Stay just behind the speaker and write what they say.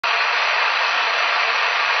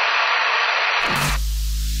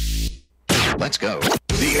Let's go.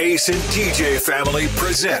 The Ace and TJ family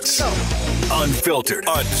presents Unfiltered,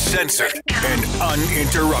 Uncensored, and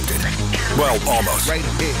Uninterrupted. Well, almost. Right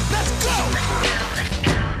here. Let's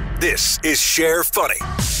go. This is Share Funny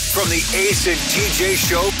from the Ace and TJ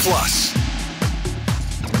Show Plus.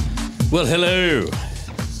 Well, hello.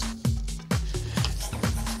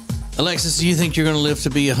 Alexis, do you think you're going to live to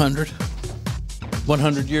be 100?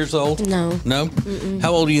 100 years old? No. No? Mm-mm.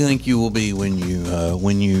 How old do you think you will be when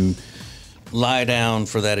you lie down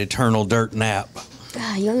for that eternal dirt nap?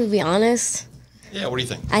 You want me to be honest? Yeah, what do you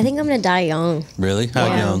think? I think I'm going to die young. Really? How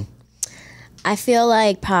young? I feel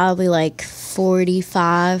like probably like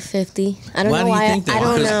 45, 50. I don't know why. Why do you think that? I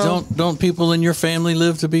don't know. Don't people in your family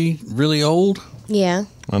live to be really old? Yeah.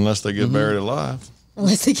 Unless they get buried alive.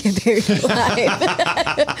 Unless they get buried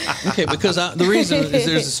alive. Okay, because the reason is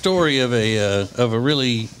there's a story of a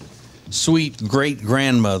really sweet great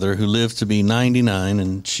grandmother who lived to be 99,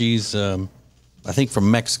 and she's I think from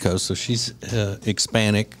Mexico, so she's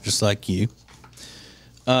Hispanic, just like you.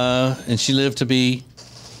 And she lived to be,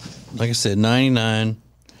 like I said, 99.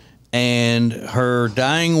 And her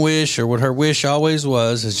dying wish, or what her wish always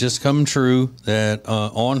was, has just come true, that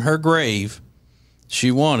on her grave, she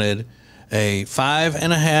wanted a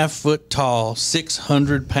 5.5 foot tall,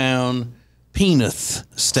 600-pound penis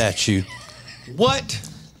statue. What?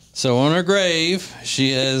 So on her grave,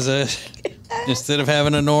 she has instead of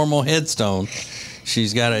having a normal headstone,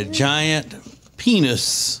 she's got a giant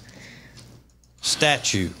penis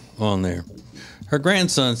statue on there. Her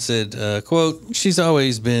grandson said, quote, "She's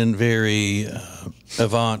always been very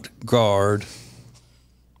avant-garde,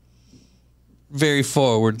 very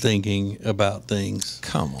forward-thinking about things."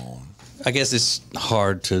 Come on. I guess it's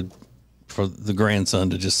hard for the grandson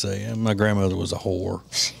to just say, "My grandmother was a whore."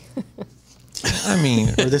 I mean,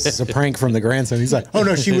 or this is a prank from the grandson. He's like, "Oh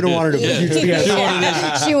no, she would have wanted a huge penis.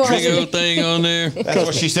 She wanted this big old thing on there." That's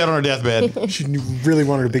what she said on her deathbed. She really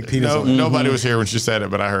wanted a big penis. No, nobody was here when she said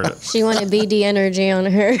it, but I heard it. She wanted BD energy on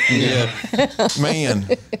her. Yeah, man.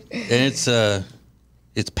 And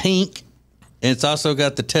it's pink, and it's also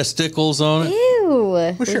got the testicles on it. Ew.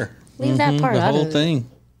 Well, sure. Leave that part The out whole of thing.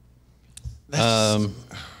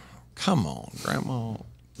 Come on, Grandma.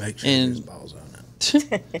 Make sure there's balls on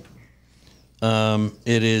it.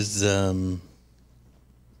 It is, and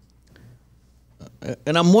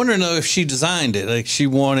I'm wondering though if she designed it, like she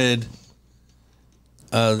wanted,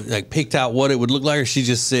 like picked out what it would look like, or she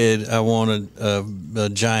just said, "I wanted a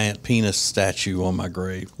giant penis statue on my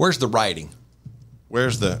grave." Where's the writing?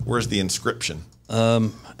 Where's the inscription?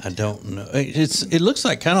 I don't know. It looks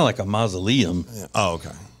like kind of like a mausoleum. Yeah. Oh,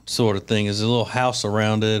 okay. Sort of thing. There's a little house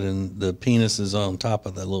around it, and the penis is on top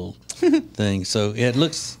of that little thing. So it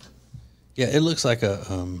looks like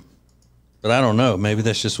a, but I don't know. Maybe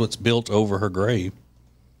that's just what's built over her grave.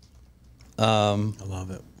 I love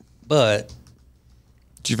it. But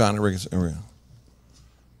Giovanni Riggins.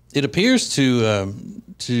 it appears to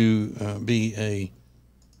be a.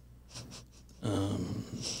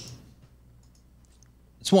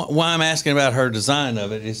 It's why I'm asking about her design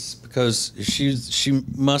of it is because she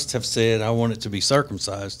must have said, "I want it to be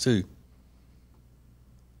circumcised too,"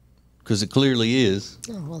 because it clearly is.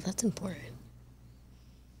 Oh, well, that's important.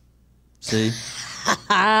 See?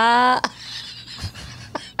 But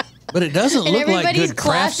it doesn't look like good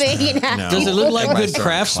craftsmanship. No. Does it look like good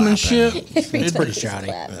craftsmanship? It's pretty shoddy.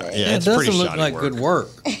 Yeah, it doesn't look like good work.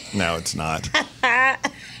 No, it's not.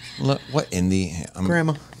 Look, what in the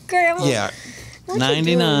Grandma. Yeah.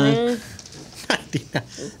 99. 99.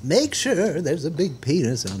 Make sure there's a big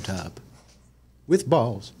penis on top. With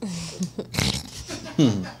balls.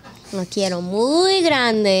 Lo quiero muy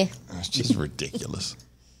grande. That's just ridiculous.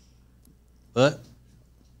 But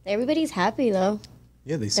Everybody's happy though.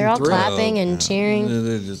 Yeah, they seem They're all thrilled. clapping and cheering.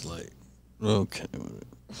 they're just like, okay.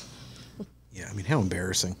 Yeah, I mean, how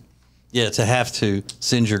embarrassing. Yeah, to have to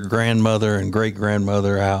send your grandmother and great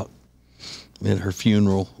grandmother out at her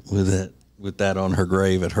funeral with that on her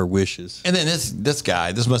grave at her wishes. And then this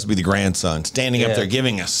guy, this must be the grandson, standing up there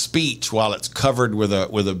giving a speech while it's covered with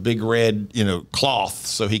a big red, cloth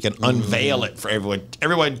so he can unveil it for everyone.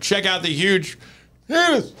 Everyone, check out the huge.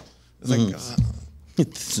 It's like,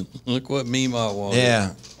 Look what meme I want.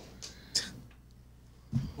 yeah,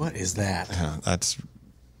 What is that? that's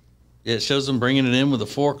Yeah, it shows them bringing it in with a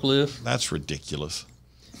forklift. ridiculous.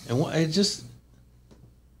 And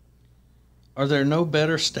are there no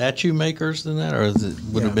better statue makers than that, or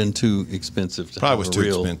would it have been too expensive to Probably have was a too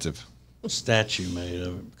real expensive. statue made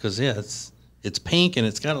of it? Because it's pink and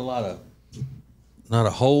it's got a lot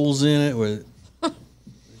of holes in it. Where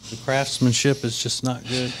the craftsmanship is just not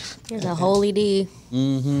good. There's a holy D.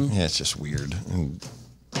 Yeah, it's just weird. And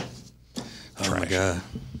Oh my trash. god!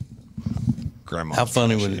 Grandma. How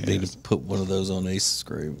funny would it be to put one of those on Ace's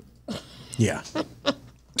grave? Yeah.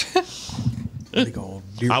 Big old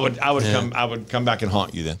deer. I would come back and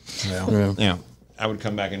haunt you then. Yeah. Yeah. I would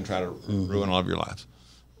come back and try to ruin all of your lives.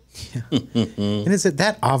 And is it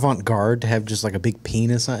that avant-garde to have just like a big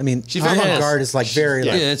penis? I mean, She's very- avant-garde is like very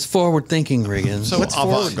Yeah, like it's forward thinking, Regan. So What's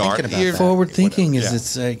forward avant-garde. thinking about You're- that? Forward thinking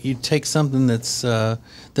is Yeah. it's you take something that's that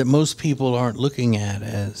most people aren't looking at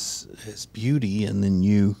as beauty, and then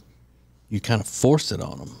you kind of force it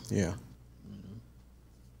on them. yeah.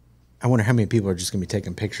 I wonder how many people are just gonna be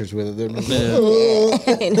taking pictures with it.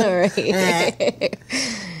 I know, right?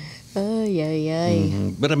 Oh, yeah.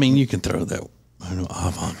 But I mean, you can throw that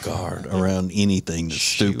avant-garde around anything that's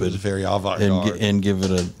She was stupid very and, avant-garde. and give it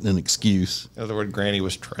an excuse. In other words, Granny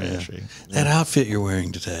was trashy. That outfit you're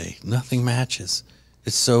wearing today, nothing matches.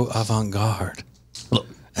 It's so avant-garde. Look,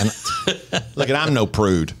 and look, and I'm no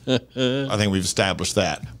prude. I think we've established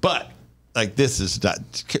that. But like, this is not.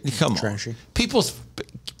 Come on, Trashy.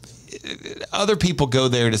 Other people go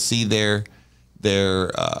there to see their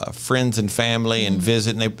friends and family and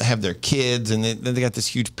visit, and they have their kids, and then they got this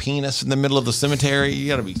huge penis in the middle of the cemetery. You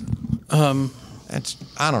got to be. That's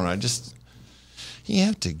I don't know. Just you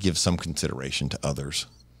have to give some consideration to others.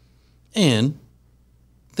 And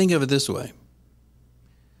think of it this way: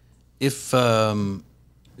 if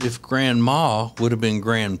Grandma would have been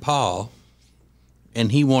Grandpa,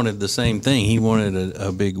 and he wanted the same thing, he wanted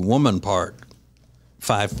a big woman part,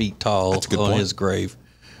 5 feet tall That's a good on point. his grave.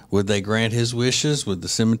 Would they grant his wishes? Would the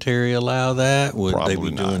cemetery allow that? Would they Probably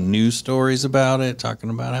be not. doing news stories about it, talking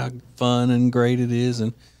about how fun and great it is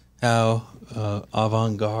and how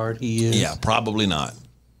avant-garde he is? Yeah, probably not.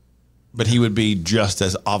 But he would be just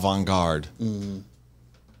as avant-garde.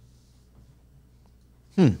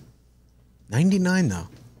 99 though.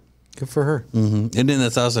 Good for her. And then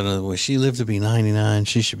that's also another way. She lived to be 99.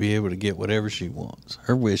 She should be able to get whatever she wants.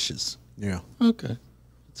 Her wishes. Yeah. Okay.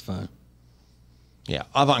 That's fine. Yeah,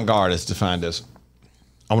 avant-garde is defined as,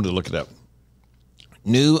 I wanted to look it up,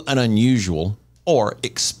 new and unusual or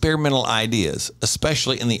experimental ideas,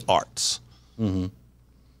 especially in the arts.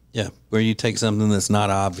 Yeah, where you take something that's not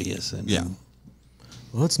obvious. And, Yeah.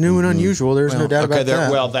 Well, it's new and unusual. There's no doubt about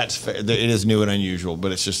that. Well, that's fair. It is new and unusual,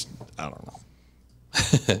 but it's just, I don't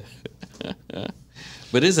know.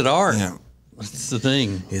 But is it art? Yeah. That's the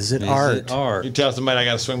thing. Is it art? art? You tell somebody I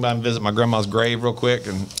got to swing by and visit my grandma's grave real quick.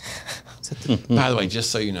 And by the way,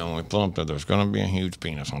 just so you know, when we pull up there, there's going to be a huge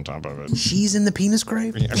penis on top of it. She's in the penis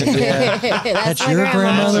grave? That's my your grandma.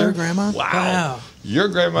 grandmother? Your grandma? Wow. Your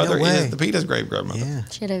grandmother No way. is the penis grave grandmother. Yeah.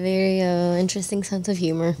 She had a very interesting sense of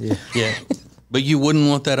humor. Yeah. But you wouldn't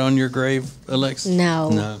want that on your grave, Alexis? No.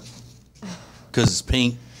 No. Because it's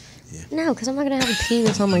pink. No, because I'm not going to have a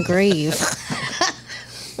penis on my grave.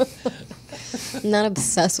 I'm not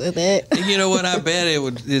obsessed with it. You know what? I bet it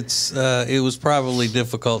was probably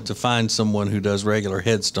difficult to find someone who does regular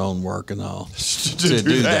headstone work and all to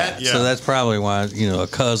do that. Yeah. So that's probably why a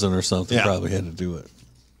cousin or something Yeah. probably had to do it.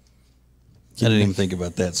 I didn't even think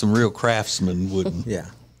about that. Some real craftsmen wouldn't. Yeah.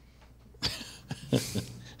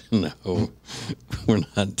 No, we're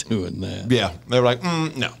not doing that. Yeah. They were like,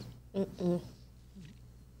 no.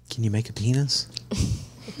 Can you make a penis?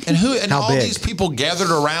 And How all big? these people gathered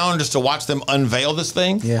around just to watch them unveil this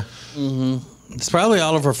thing? Yeah. It's probably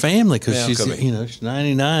all of her family because Yeah, she's could be. she's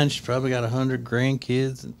 99. She's probably got 100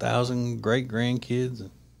 grandkids and 1,000 great grandkids.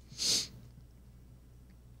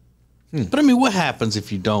 But I mean, what happens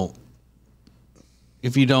if you don't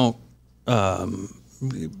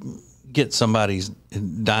get somebody's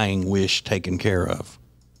dying wish taken care of?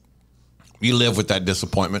 You live with that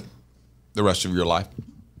disappointment the rest of your life.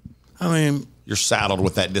 I mean, You're saddled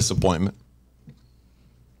with that disappointment.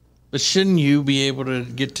 but shouldn't you be able to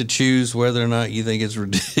get to choose whether or not you think it's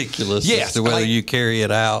ridiculous Yes, as to whether like- you carry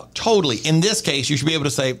it out? Totally. In this case, you should be able to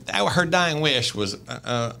say her dying wish was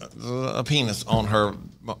a penis on her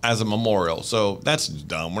as a memorial. So that's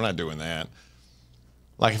dumb. We're not doing that.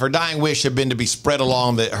 Like if her dying wish had been to be spread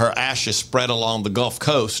along her ashes spread along the Gulf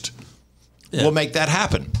Coast, we'll make that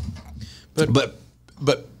happen. But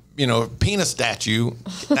penis statue,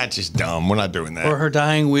 that's just dumb. We're not doing that. Or her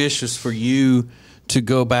dying wish is for you to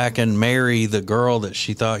go back and marry the girl that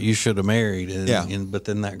she thought you should have married. But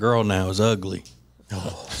then that girl now is ugly.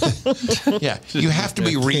 Yeah, you have to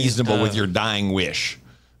be reasonable with your dying wish.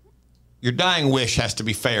 Your dying wish has to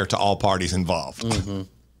be fair to all parties involved.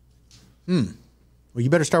 Well, you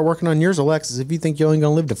better start working on yours, Alexis, if you think you're only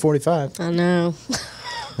going to live to 45. I know.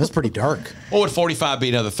 That's pretty dark. What would 45 be?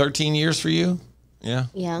 Another 13 years for you? Yeah.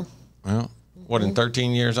 Yeah. Well, what, in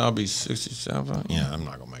 13 years I'll be 67? Yeah, I'm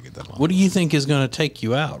not going to make it that long. What do you think is going to take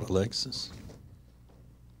you out, Alexis?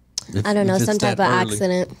 I don't know, if it's some type of that early.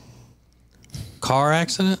 accident. Car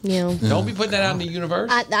accident? You know, Don't be putting that out in the universe.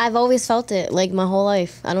 I've always felt it like my whole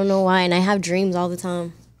life. I don't know why, and I have dreams all the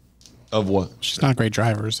time. Of what? She's not a great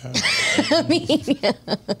driver, so. I mean, yeah.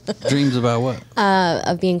 Dreams about what?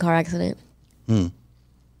 Of being car accident.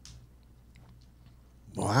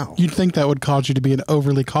 Wow. You'd think that would cause you to be an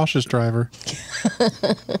overly cautious driver.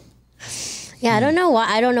 Yeah, I don't know why.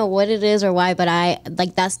 I don't know what it is or why, but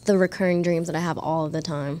that's the recurring dreams that I have all of the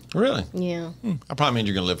time. Really? Yeah. That probably means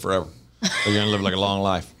you're going to live forever. Or you're going to live like a long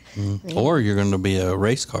life. Or you're going to be a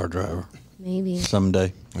race car driver Maybe.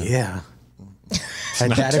 someday. Yeah. Had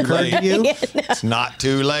not that too occurred late. to you? It's not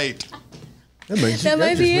too late. That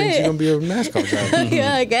might be You're it. going to be a NASCAR driver.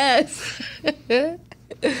 Yeah, I guess.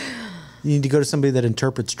 You need to go to somebody that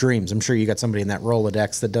interprets dreams. I'm sure you got somebody in that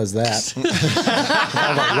Rolodex that does that. All the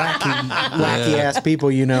wacky ass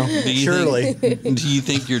people, you know. Do you Surely. Do you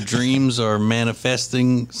think your dreams are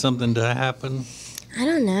manifesting something to happen? I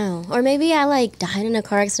don't know. Or maybe I died in a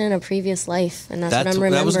car accident in a previous life, and that's what I'm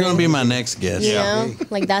remembering. That was going to be my next guess. You know?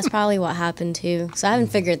 That's probably what happened too. So I haven't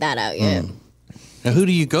figured that out yet. Now, who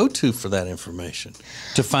do you go to for that information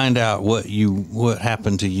to find out what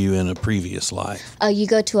happened to you in a previous life? You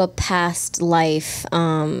go to a past life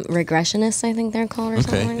regressionist, I think they're called, or Okay,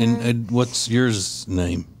 something like that. and what's yours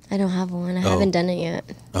name? I don't have one. I haven't done it yet.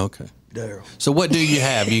 Okay. So what do you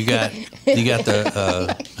have? You got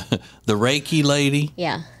the the Reiki lady.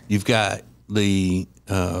 Yeah. You've got the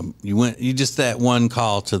you just that one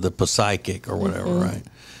call to the psychic or whatever, right?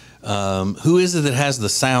 Who is it that has the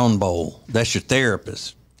sound bowl? That's your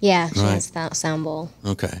therapist. Yeah, she Right. has that sound bowl.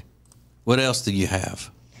 Okay. What else do you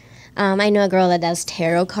have? I know a girl that does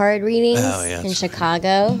tarot card readings Oh, yeah, in that's right.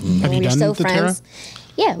 Chicago. And Have you we're done so the friends.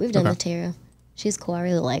 Yeah, we've done Okay. the tarot. She's cool. I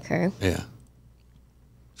really like her. Yeah.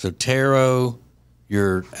 So tarot,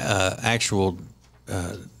 your actual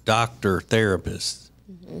doctor therapist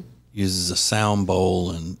uses a sound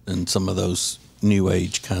bowl and some of those new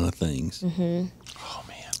age kind of things. Mm-hmm. Oh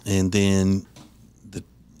man! And then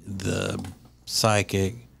the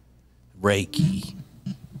psychic Reiki.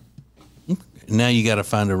 Now you got to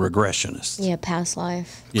find a regressionist. Yeah, past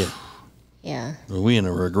life. Yeah. Yeah. We in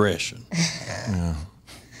a regression.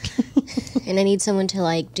 And I need someone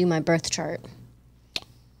to do my birth chart.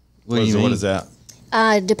 What do you mean? What is that?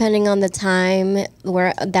 Depending on the time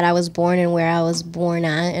that I was born and where I was born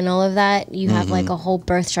at and all of that, you have a whole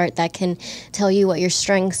birth chart that can tell you what your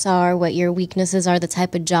strengths are, what your weaknesses are, the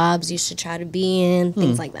type of jobs you should try to be in,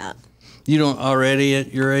 things like that. You don't already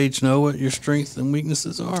at your age know what your strengths and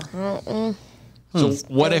weaknesses are? So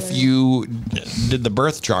what if you did the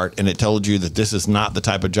birth chart and it told you that this is not the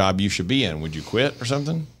type of job you should be in? Would you quit or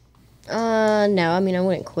something? No, I mean, I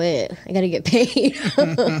wouldn't quit. I got to get paid.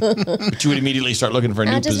 But you would immediately start looking for a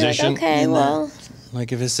new I'd just be position? like, okay, well,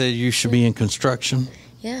 Like if it said you should be in construction,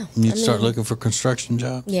 yeah. you'd start looking for construction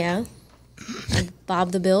jobs? Yeah. Like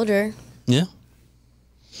Bob the Builder. Yeah.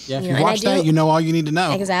 Yeah, if You you know, and I watch that, do- you know all you need to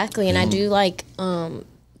know. Exactly. And I do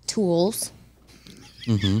tools.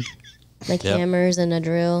 Like Yep. hammers and a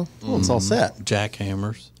drill. Well, it's all set.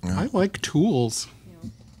 Jackhammers. I like tools.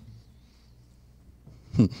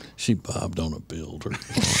 She bobbed on a builder.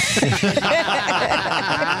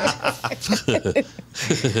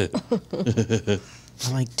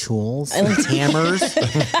 I like tools. I like hammers.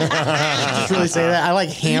 Just really say that. I like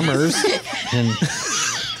hammers. and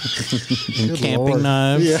camping Lord.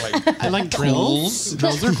 knives. Yeah. I like drills.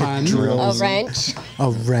 Drills are fun. A wrench. A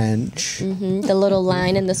wrench. The little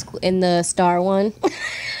line in the star one.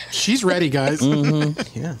 She's ready, guys.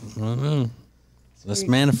 Yeah. Let's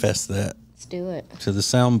manifest that Let's do it. to the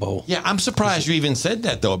sound bowl. Yeah, I'm surprised you even said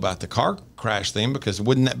that, though, about the car crash thing, because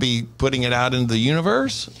wouldn't that be putting it out into the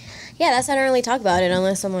universe? Yeah, that's why I don't really talk about it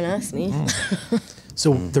unless someone asks me.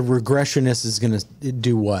 So the regressionist is going to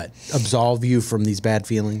do what? Absolve you from these bad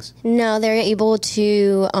feelings? No, they're able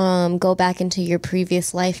to go back into your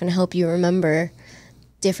previous life and help you remember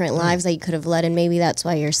different lives that you could have led, and maybe that's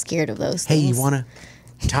why you're scared of those Hey, things. you want to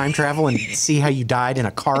time travel and see how you died in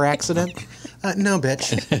a car accident? No,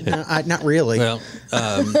 bitch. No, not really. Well,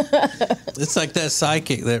 it's like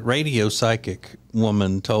that radio psychic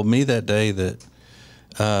woman told me that day that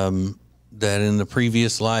that in the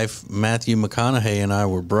previous life, Matthew McConaughey and I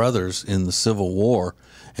were brothers in the Civil War,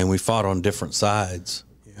 and we fought on different sides.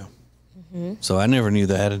 Yeah. So I never knew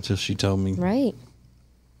that until she told me. Right.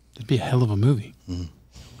 It'd be a hell of a movie.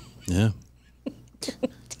 Yeah.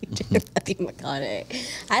 Matthew McConaughey.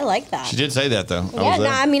 I like that. She did say that, though. Yeah, no,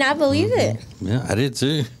 I mean, I believe it. Yeah, I did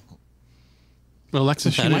too. Well,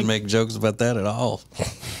 Alexis, I she didn't might, make jokes about that at all.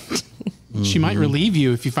 She might relieve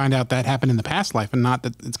you if you find out that happened in the past life and not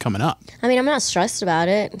that it's coming up. I mean, I'm not stressed about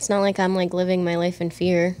it. It's not like I'm like living my life in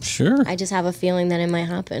fear. Sure. I just have a feeling that it might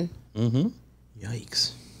happen.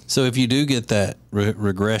 Yikes. So if you do get that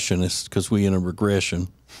regressionist, because we in a regression,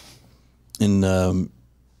 and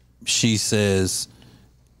she says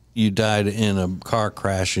you died in a car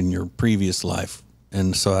crash in your previous life,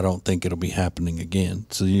 and so I don't think it'll be happening again.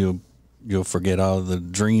 So you'll forget all the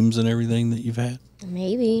dreams and everything that you've had.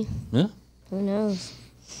 Maybe. Yeah. Who knows?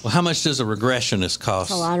 Well, how much does a regressionist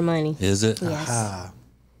cost? It's a lot of money. Is it? Yes.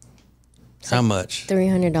 How much?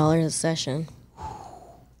 $300 a session.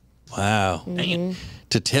 Wow.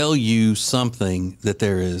 To tell you something that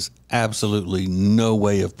there is absolutely no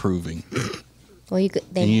way of proving. Well, you could.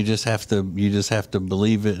 And you just have to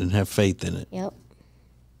believe it and have faith in it. Yep.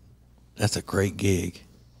 That's a great gig.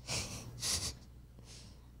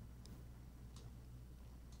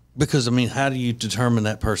 Because I mean, how do you determine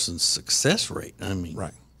that person's success rate? I mean,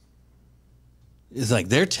 Right. It's like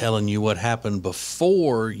they're telling you what happened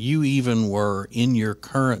before you even were in your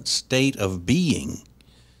current state of being.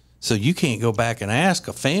 So you can't go back and ask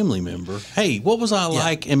a family member, hey, what was I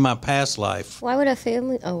like in my past life? Why would a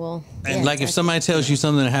family? Oh, well. And yeah, like if exactly. somebody tells you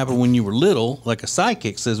something that happened when you were little, like a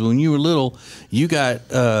psychic says, when you were little, you got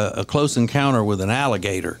a close encounter with an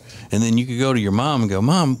alligator. And then you could go to your mom and go,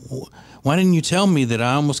 Mom, why didn't you tell me that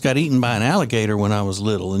I almost got eaten by an alligator when I was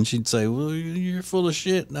little? And she'd say, well, you're full of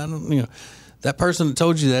shit. I don't, that person that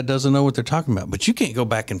told you that doesn't know what they're talking about. But you can't go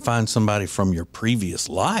back and find somebody from your previous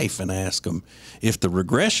life and ask them if the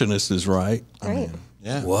regressionist is right. Right.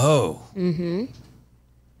 Yeah. Whoa. You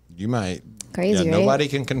might. Crazy, Yeah, right? nobody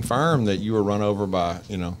can confirm that you were run over by,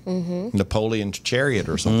 Napoleon's chariot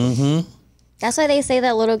or something. That's why they say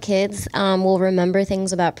that little kids will remember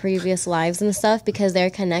things about previous lives and stuff because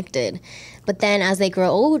they're connected. But then as they grow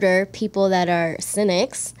older, people that are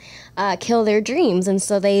cynics kill their dreams, and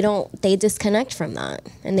so they disconnect from that,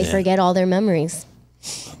 and they forget all their memories.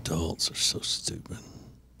 Adults are so stupid.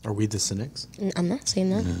 Are we the cynics? I'm not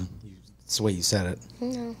saying that. That's the way you said it.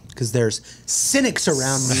 No. Because there's cynics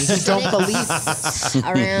around me who don't believe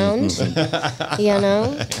Around,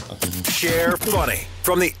 Share funny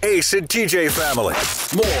from the Ace and TJ family.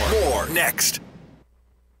 More next.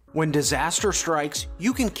 When disaster strikes,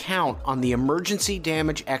 you can count on the emergency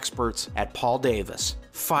damage experts at Paul Davis.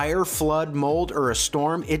 Fire, flood, mold, or a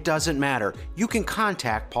storm, it doesn't matter. You can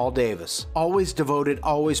contact Paul Davis. Always devoted,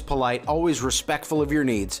 always polite, always respectful of your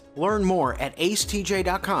needs. Learn more at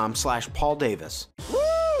acetj.com/Paul Davis.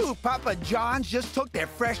 Woo! Papa John's just took their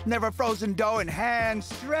fresh, never frozen dough and hand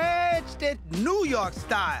stretched it New York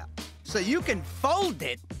style. So you can fold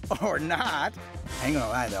it or not. I ain't gonna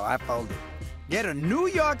lie though, I fold it. Get a New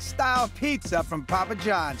York style pizza from Papa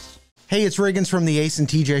John's. Hey, it's Riggins from the Ace and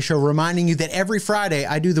TJ Show, reminding you that every Friday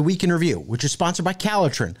I do the Week in Review, which is sponsored by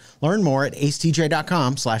Calitrin. Learn more at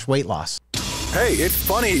acetj.com/weight loss. Hey, it's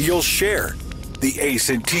funny you'll share. The Ace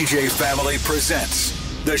and TJ family presents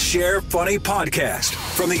the Share Funny podcast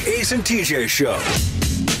from the Ace and TJ Show.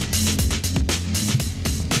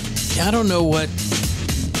 Yeah, I don't know what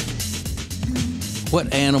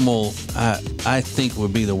animal I think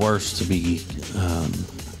would be the worst to be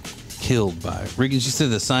killed by. Riggins, you said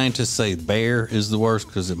the scientists say bear is the worst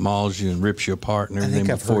because it mauls you and rips you apart and everything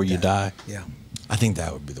before you die. Yeah. I think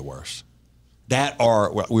that would be the worst. That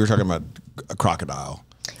or well, we were talking about a crocodile.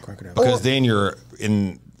 Because then you're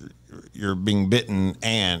being bitten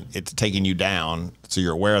and it's taking you down, so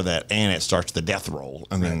you're aware of that, and it starts the death roll,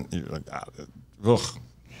 and then you're like, ugh.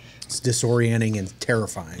 It's disorienting and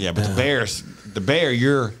terrifying. Yeah, but the bear,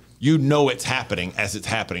 you know it's happening as it's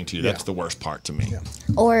happening to you. That's the worst part to me. Yeah.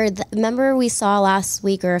 Or remember we saw last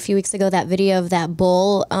week or a few weeks ago that video of that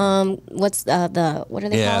bull. What are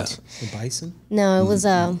they called? The bison? No, it was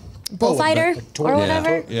a bullfighter or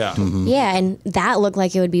whatever. Yeah. Yeah, and that looked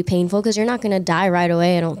like it would be painful because you're not going to die right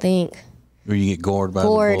away, I don't think. Or you get gored by the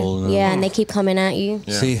bull. Yeah, and they keep coming at you.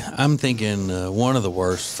 Yeah. See, I'm thinking one of the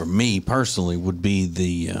worst for me personally would be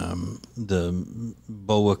the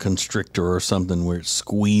boa constrictor or something where it's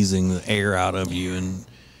squeezing the air out of you, and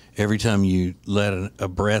every time you let a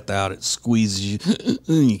breath out, it squeezes you,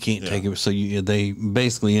 and you can't take it. So they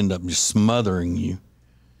basically end up just smothering you,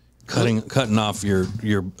 cutting off your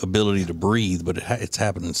ability to breathe, but it's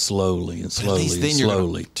happening slowly and slowly and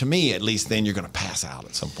slowly. To me, at least then you're going to pass out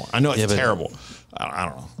at some point. I know it's terrible. I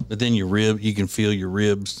don't know. But then you can feel your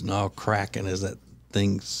ribs and all cracking as that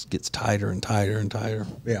thing gets tighter and tighter and tighter.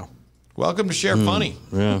 Yeah. Welcome to Share Funny.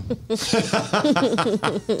 Yeah.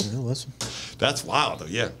 Listen. That's wild, though.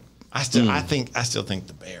 Yeah. I still think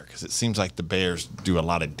the bear, because it seems like the bears do a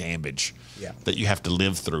lot of damage that you have to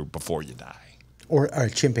live through before you die. or a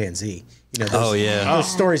chimpanzee. You know,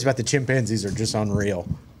 those stories about the chimpanzees are just unreal.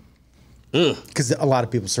 Because a lot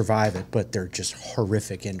of people survive it, but they're just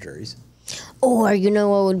horrific injuries. Or you know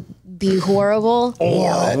what would be horrible?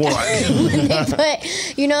 What? When they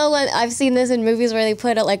put, you know, when I've seen this in movies where they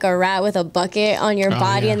put like a rat with a bucket on your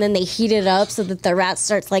body and then they heat it up so that the rat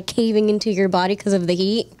starts like caving into your body because of the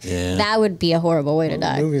heat. Yeah. That would be a horrible way to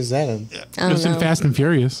die. What movie is that in? It was in Fast and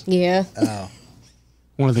Furious. Yeah. Oh.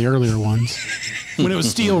 One of the earlier ones. When it was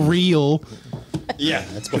still real. Yeah,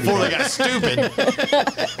 that's before they got stupid.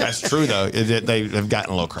 That's true, though. They have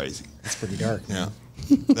gotten a little crazy. It's pretty dark. Yeah.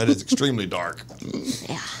 That is extremely dark.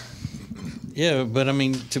 Yeah, but I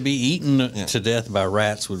mean, to be eaten to death by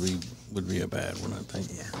rats would be a bad one, I think.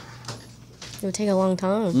 Yeah. It would take a long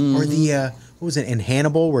time. Mm-hmm. Or the what was it in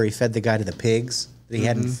Hannibal where he fed the guy to the pigs that he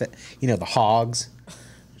hadn't fed, you know, the hogs.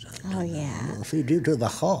 Oh yeah. If you do to the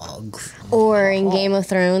hogs. Or in Game of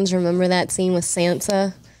Thrones, remember that scene with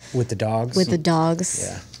Sansa? With the dogs. With the dogs.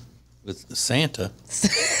 Yeah. With Santa.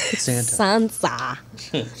 Santa. Sansa.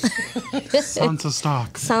 Sansa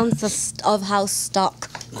Stark. Sansa of House Stark.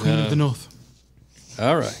 Queen of the North.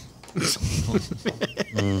 All right. I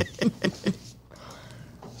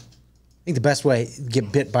think the best way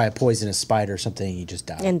get bit by a poisonous spider or something, you just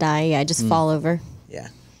die. And die, yeah, just fall over. Yeah. I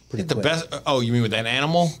Pretty think the quick. best. Oh, you mean with that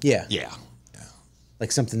animal? Yeah. Yeah.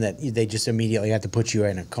 Like something that they just immediately have to put you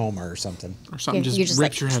in a coma or something. Or something Yeah, just you're just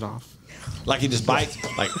rips like- your head off. Like he just bites,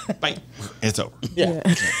 like bite, and it's over. Yeah.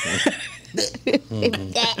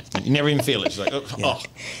 You never even feel it. It's like, oh,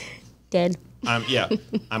 Dead.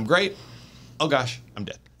 I'm great. Oh gosh, I'm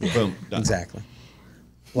dead. Boom, done. Exactly.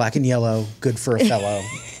 Black and yellow, good for a fellow.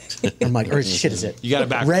 I'm like, or shit is it? You got it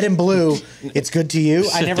back. Red and blue, it's good to you.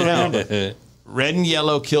 I never remember. Red and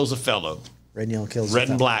yellow kills a fellow. Red and yellow kills. Red a and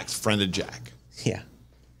fellow. black's friend of Jack. Yeah.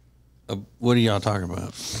 What are y'all talking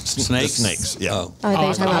about? Snakes? The snakes, yeah. Oh, Oh, they're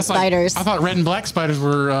talking about spiders. I thought red and black spiders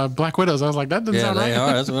were black widows. I was like, that doesn't yeah, sound they right.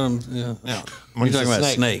 are. That's what I'm. Yeah. Yeah. We're talking about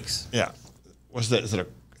snakes. Yeah. What's that? Is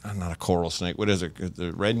it not a coral snake? What is it?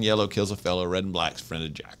 The red and yellow kills a fellow. Red and black's friend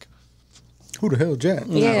of Jack. Who the hell, Jack?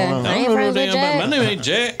 Yeah, I ain't friends with My Jack. name ain't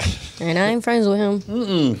Jack. And I ain't friends with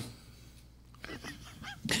him.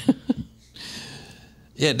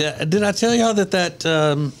 Yeah, did I tell y'all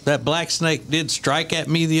that black snake did strike at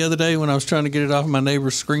me the other day when I was trying to get it off my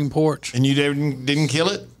neighbor's screen porch? And you didn't kill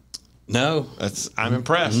it? No. I'm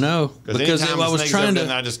impressed. No, because anytime I a was snake's trying over to-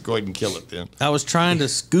 there, I just go ahead and kill it then. I was trying to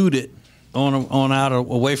scoot it on out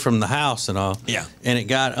away from the house and all. Yeah. And it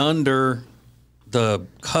got under the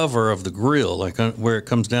cover of the grill, like where it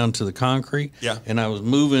comes down to the concrete. Yeah. And I was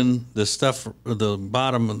moving the stuff, the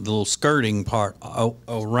bottom of the little skirting part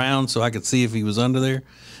around so I could see if he was under there.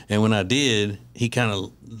 And when I did, he kind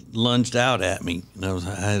of lunged out at me. And I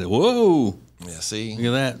had, whoa, Yeah, see? look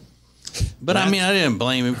at that. But I mean, I didn't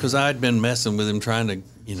blame him because I'd been messing with him, trying to,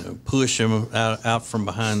 push him out from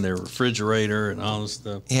behind their refrigerator and all this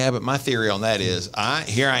stuff. Yeah, but my theory on that is,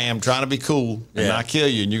 here I am trying to be cool and Yeah. not kill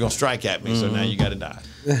you, and you're going to strike at me, so now you got to die.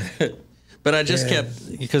 But I just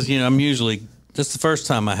kept, because, I'm usually, this is the first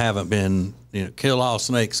time I haven't been, kill all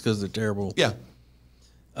snakes because they're terrible. Yeah.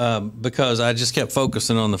 Because I just kept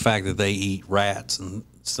focusing on the fact that they eat rats and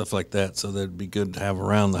stuff like that. So that'd be good to have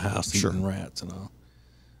around the house eating rats and all.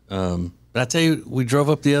 But I tell you, we drove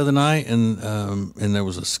up the other night and there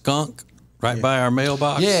was a skunk right by our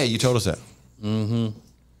mailbox. Yeah, you told us that.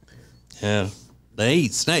 Yeah. They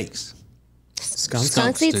eat snakes.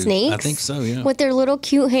 Skunks eat do. snakes? I think so, yeah. With their little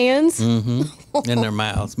cute hands? In their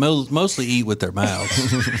mouths. Mostly eat with their mouths.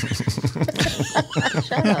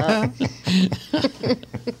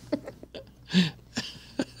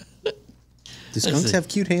 Do skunks have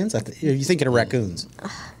cute hands? Are you thinking of raccoons?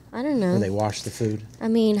 I don't know. Where they wash the food? I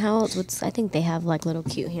mean, how else would... I think they have, like, little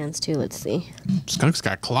cute hands, too. Let's see. Skunks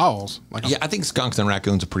got claws. Like Yeah, I think skunks and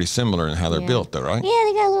raccoons are pretty similar in how they're Yeah. built, though, right? Yeah,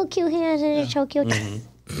 they got little cute hands and they're so cute.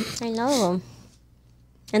 I love them.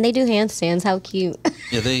 And they do handstands. How cute.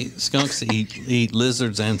 Yeah, skunks eat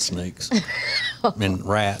lizards and snakes and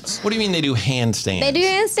rats. What do you mean they do handstands? They do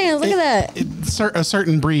handstands. Look at that. a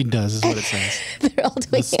certain breed does, is what it says. They're all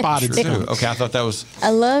doing Spotted handstands. skunk. Okay, I thought that was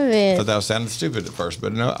I love it. sounded stupid at first,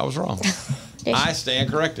 but no, I was wrong. I stand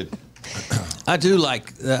corrected. I do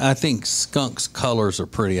like. I think skunks' colors are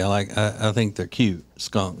pretty. I think they're cute.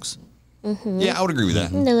 Skunks, Yeah, I would agree with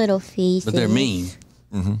that. The little faces. but they're mean.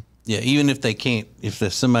 Yeah, even if they can't. If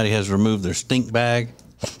somebody has removed their stink bag,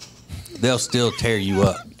 they'll still tear you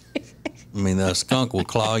up. I mean, the skunk will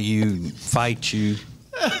claw you, fight you.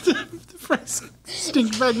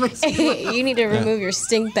 Stink bag makes me You need to remove your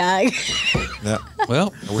stink bag. Yeah.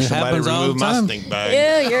 Well, I wish it somebody happens all removed the my time. stink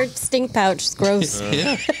bag. Ew, your stink pouch is gross.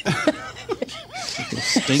 Yeah.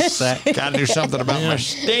 stink sack. Got to do something about my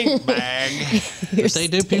stink bag. But they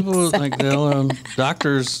do. People like they'll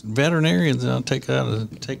doctors, veterinarians. They'll take out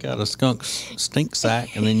a skunk's stink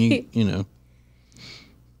sack, and then you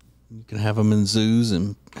can have them in zoos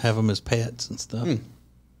and have them as pets and stuff.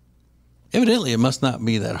 Evidently, it must not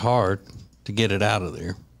be that hard to get it out of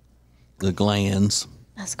there. The glands.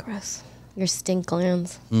 That's gross. Your stink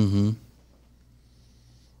glands. Mm-hmm.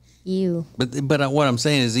 You. But what I'm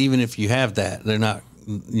saying is, even if you have that, they're not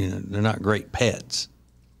great pets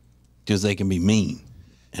because they can be mean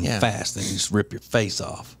and fast and just rip your face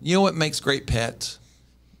off. You know what makes great pets?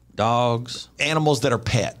 Dogs, animals that are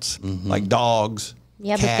pets, like dogs.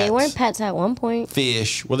 Yeah, cats, but they weren't pets at one point.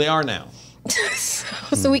 Fish. Well, they are now.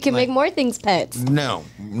 So we can make more things pets. No.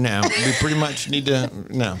 We pretty much need to.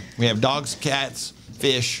 No, we have dogs, cats,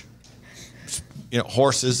 fish.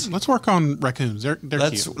 Horses. Let's work on raccoons. They're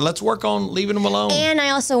cute. Let's work on leaving them alone. And I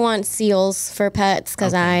also want seals for pets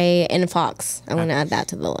because and fox. I want to add that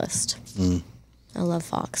to the list. I love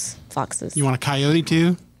foxes. You want a coyote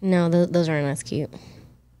too? No, those aren't as cute.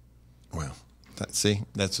 Well,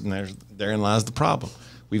 therein lies the problem.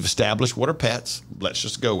 We've established what are pets. Let's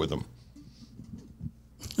just go with them.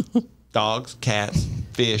 Dogs, cats,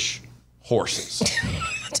 fish, horses.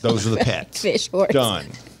 Those are the pets. Fish, horse. Done.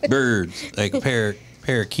 Birds, like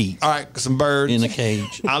parakeets. All right, some birds in a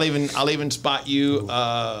cage. I'll even spot you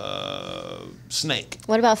snake.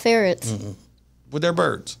 What about ferrets? Well, they're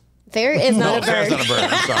birds. Ferret is not a bird. Ferret's not a bird.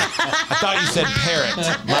 I'm sorry. I thought you said parrot.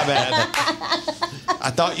 My bad. I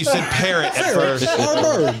thought you said parrot at first.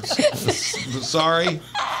 Birds. Sorry.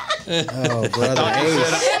 Oh, brother.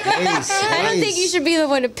 I don't think you should be the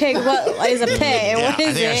one to pick what is a pet and what is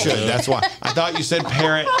I think I should. That's why. I thought you said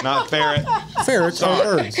parrot, not ferret. Ferrets are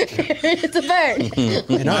birds. It's a bird.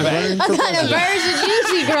 And I'm running for What kind of birds did you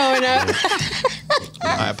see growing up?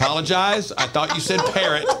 I apologize. I thought you said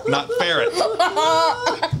parrot, not ferret.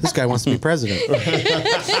 This guy wants to be president.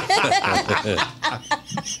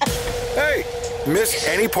 Hey, miss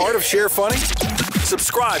any part of Share Funny?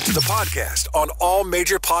 Subscribe to the podcast on all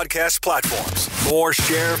major podcast platforms. More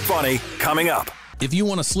Share Funny coming up. If you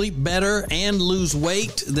want to sleep better and lose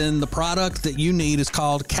weight, then the product that you need is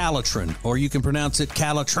called Calitrin, or you can pronounce it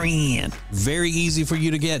Calitrin. Very easy for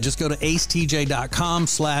you to get. Just go to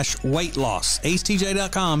acetj.com/weight loss.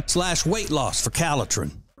 acetj.com/weight loss for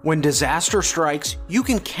Calitrin. When disaster strikes, you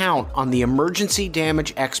can count on the emergency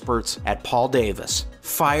damage experts at Paul Davis.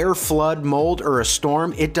 Fire, flood, mold, or a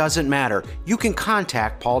storm, it doesn't matter. You can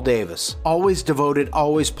contact Paul Davis. Always devoted,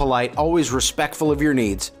 always polite, always respectful of your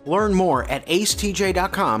needs. Learn more at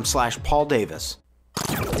acetj.com/Paul Davis.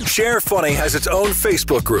 Share Funny has its own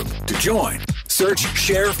Facebook group. To join, search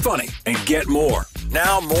Share Funny and get more.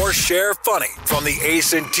 Now more Share Funny from the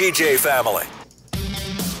Ace and TJ family.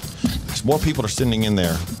 More people are sending in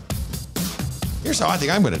there. Here's how I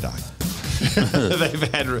think I'm going to die.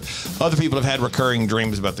 Other people have had recurring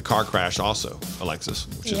dreams about the car crash also, Alexis.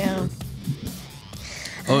 Which is weird.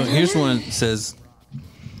 Oh, here's one that says,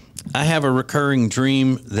 I have a recurring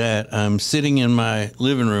dream that I'm sitting in my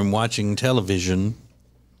living room watching television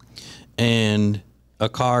and a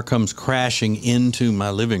car comes crashing into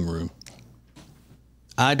my living room.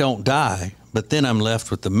 I don't die, but then I'm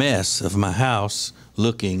left with the mess of my house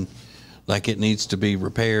looking like it needs to be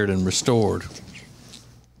repaired and restored.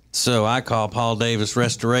 So I call Paul Davis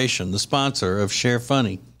Restoration, the sponsor of Share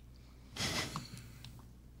Funny.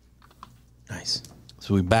 Nice.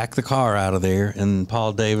 So we back the car out of there, and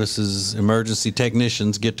Paul Davis's emergency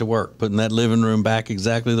technicians get to work, putting that living room back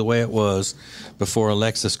exactly the way it was before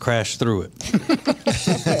Alexis crashed through it.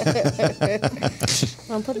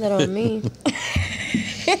 Don't put that on me.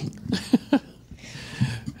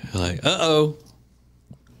 Like, uh-oh.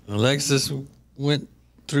 Alexis went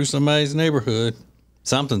through somebody's neighborhood.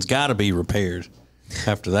 Something's got to be repaired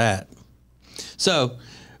after that. So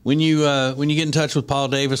when you get in touch with Paul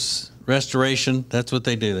Davis Restoration, that's what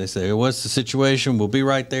they do. They say, what's the situation? We'll be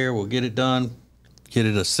right there. We'll get it done, get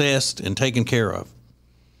it assessed and taken care of.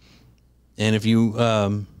 And if you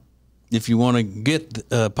want to get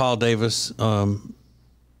Paul Davis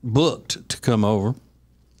booked to come over,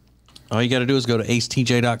 all you got to do is go to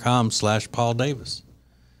acetj.com/Paul Davis.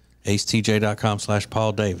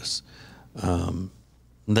 acetj.com/Paul Davis.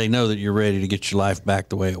 They know that you're ready to get your life back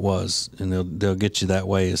the way it was, and they'll get you that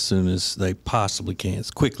way as soon as they possibly can, as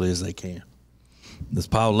quickly as they can. Does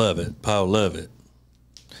Paul love it? Paul love it.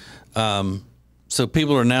 So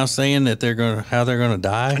people are now saying that how they're gonna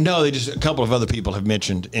die. No, a couple of other people have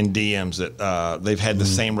mentioned in DMs that they've had the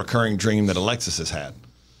same recurring dream that Alexis has had.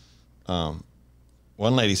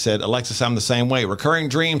 One lady said, Alexis, I'm the same way. Recurring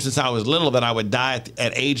dreams since I was little that I would die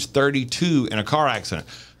at age 32 in a car accident.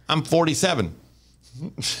 I'm 47.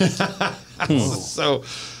 So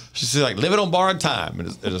she's like, living on borrowed time. And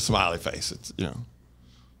it's a smiley face. It's, you know,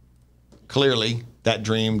 clearly that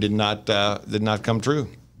dream did not come true.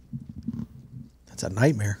 That's a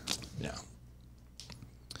nightmare. Yeah.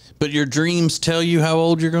 But your dreams tell you how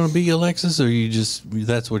old you're going to be, Alexis, or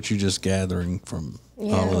that's what you're just gathering from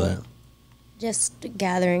all of that? Just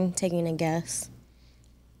gathering, taking a guess.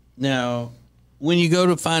 Now, when you go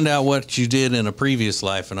to find out what you did in a previous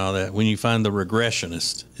life and all that, when you find the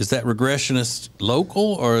regressionist, is that regressionist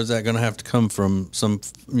local, or is that going to have to come from some,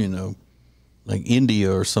 you know, like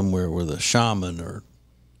India or somewhere with a shaman or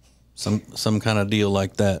some kind of deal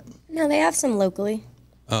like that? No, they have some locally.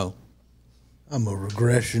 Oh. I'm a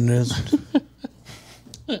regressionist.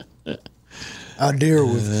 I deal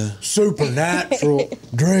with supernatural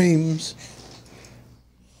dreams.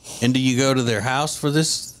 And do you go to their house for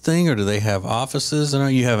this thing, or do they have offices? I know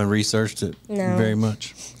you haven't researched it very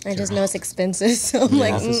much. I just know it's expensive, so I'm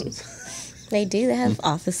like, they do. They have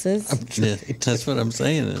offices. Yeah, that's what I'm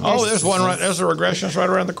saying. Oh, there's one right. There's a regressionist right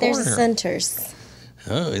around the corner. There's here. centers.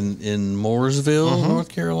 Oh, in Mooresville, North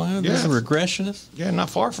Carolina, there's a regressionist. Yeah,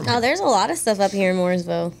 not far from here. Oh, there's a lot of stuff up here in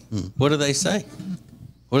Mooresville. What do they say?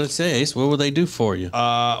 What did it say, Ace? What will they do for you?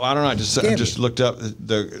 I don't know. I just looked up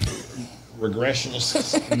the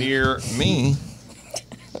regressionists near me,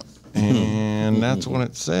 and that's what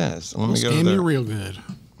it says. Let me go to their, real good.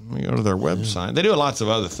 let me go to their website. They do lots of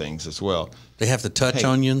other things as well. They have to touch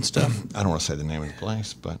on you and stuff? I don't want to say the name of the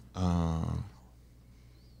place, but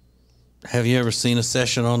Have you ever seen a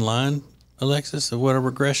session online, Alexis, of what a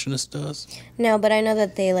regressionist does? No, but I know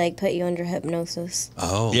that they like put you under hypnosis.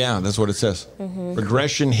 Oh. yeah, that's what it says.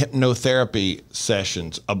 Regression hypnotherapy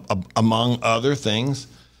sessions, among other things.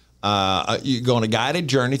 You go on a guided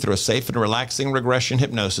journey through a safe and relaxing regression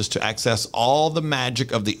hypnosis to access all the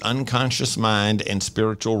magic of the unconscious mind and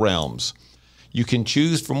spiritual realms. You can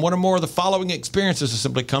choose from one or more of the following experiences to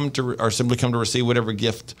simply come to receive whatever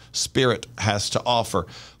gift spirit has to offer.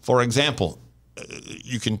 For example,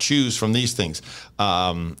 you can choose from these things: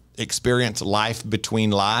 experience life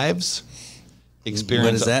between lives. Experience.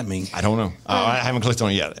 What does that mean? I don't know. I haven't clicked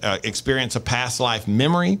on it yet. Experience a past life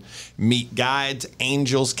memory, meet guides,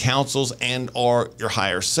 angels, counsels, and or your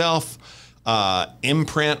higher self,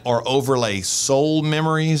 imprint or overlay soul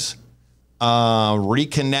memories,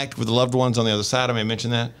 reconnect with loved ones on the other side. I may mention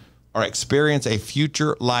that, or experience a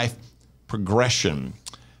future life progression,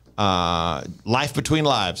 life between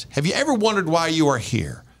lives. Have you ever wondered why you are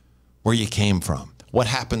here, where you came from? What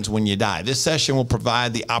happens when you die? This session will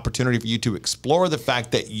provide the opportunity for you to explore the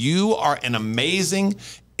fact that you are an amazing,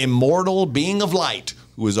 immortal being of light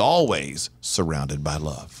who is always surrounded by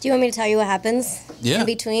love. Do you want me to tell you what happens in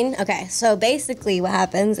between? Okay, so basically what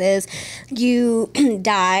happens is you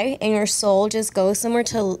die and your soul just goes somewhere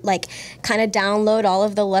to like kind of download all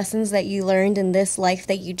of the lessons that you learned in this life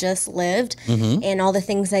that you just lived and all the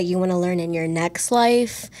things that you want to learn in your next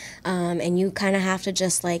life. And you kind of have to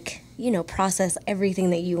just like, you know, process everything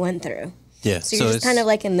that you went through. Yeah. So you're just kind of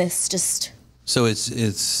like in this just... So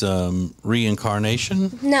it's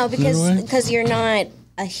reincarnation? No, because you're not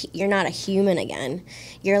a human again.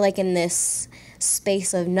 You're like in this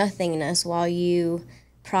space of nothingness while you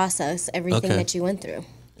process everything that you went through.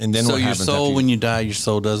 And then so what your happens soul, when you die, your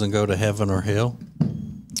soul doesn't go to heaven or hell?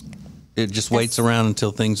 It just waits around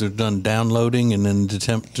until things are done downloading and then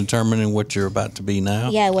determining what you're about to be now?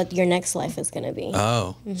 Yeah, what your next life is going to be.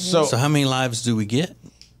 Oh. So how many lives do we get?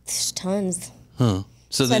 There's tons. Huh.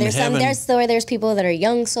 So then there's people that are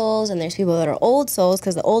young souls and there's people that are old souls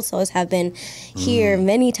because the old souls have been here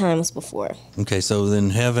many times before. Okay, so then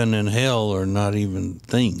heaven and hell are not even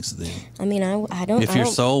things then. I mean, I don't... If your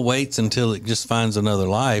soul waits until it just finds another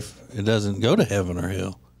life, it doesn't go to heaven or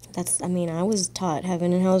hell. I was taught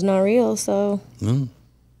heaven and hell is not real, so...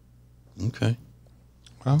 Okay.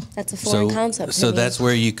 Well, that's a foreign concept. So that's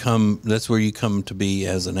where you come. That's where you come to be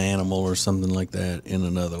as an animal or something like that in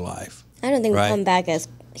another life. I don't think we come back as.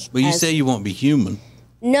 But you say you won't be human.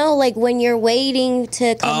 No, like when you're waiting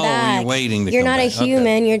to come back. Oh, you're waiting to You're come not back. a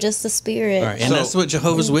human. You're just a spirit. All right, and that's what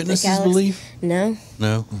Jehovah's Witnesses believe? No.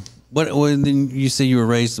 No. Well, then you say you were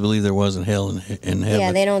raised to believe there wasn't hell and heaven.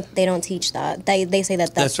 Yeah, they don't teach that. They say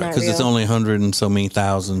that's right, not because real. it's only 100 and so many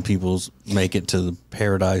thousand people make it to the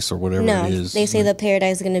paradise or whatever it is. They say the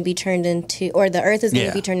paradise is going to be turned into, or the earth is going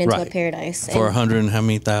to be turned into a paradise. For 100 and how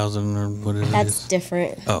many thousand or what it is? That's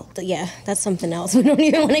different. Oh. Yeah, that's something else. We don't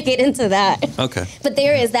even want to get into that. Okay. But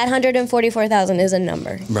there is, that 144,000 is a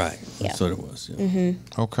number. Right. Yeah. That's what it was. Yeah.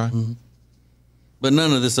 Okay. But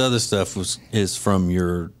none of this other stuff is from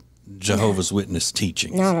your Jehovah's Witness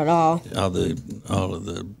teachings. Not at all. All of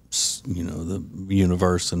the the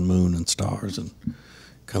universe and moon and stars and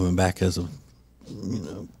coming back as a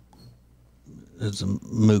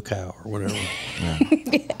moo cow or whatever. Yeah.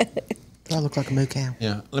 Do I look like a moo cow?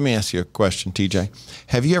 Yeah. Let me ask you a question, TJ.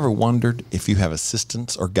 Have you ever wondered if you have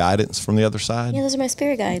assistance or guidance from the other side? Yeah, those are my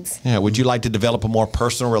spirit guides. Yeah. Would you like to develop a more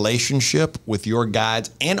personal relationship with your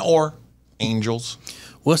guides and or angels?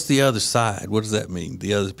 What's the other side? What does that mean?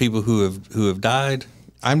 The other people who have died?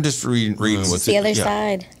 I'm just reading what's the other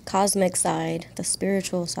side, cosmic side, the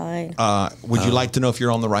spiritual side. Would you like to know if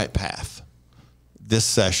you're on the right path? This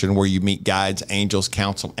session, where you meet guides, angels,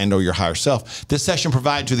 counsel, and or your higher self. This session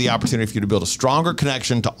provides you the opportunity for you to build a stronger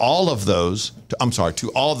connection to all those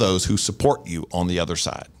who support you on the other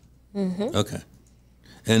side. Mm-hmm. Okay.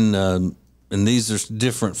 And these are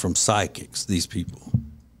different from psychics, these people.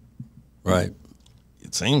 Right.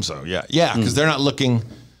 It seems so, yeah. Yeah, because they're not,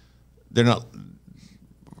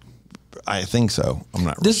 I think so. I'm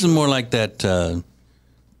not This is more like that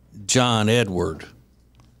John Edward,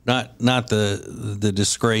 not the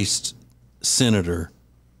disgraced senator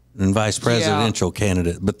and vice presidential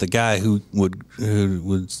candidate, but the guy who would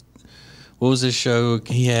what was his show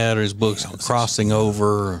he had or his books, Crossing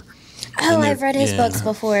Over? Oh, I've read his books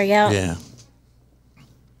before, yeah. Yeah.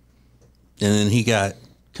 And then he got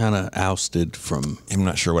kind of ousted from. I'm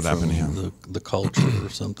not sure what happened to him. The culture or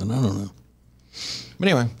something. I don't know. But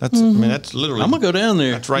anyway, that's literally. I'm gonna go down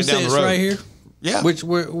there. That's right you down say the road. It's right here. Yeah.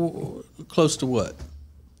 We're close to what?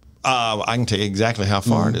 I can tell you exactly how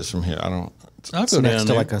far it is from here. I don't. I'll It's go next down to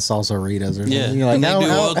there. like a Salsaritas or something. Yeah. You're like, And they no, do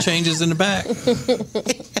no. oil changes in the back. Come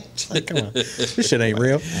on. This shit ain't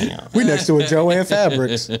real. We next to a Joanne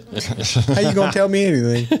Fabrics. How you gonna tell me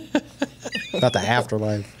anything about the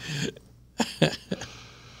afterlife?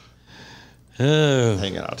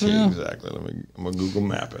 Hang on, I'll tell you exactly. I'm gonna Google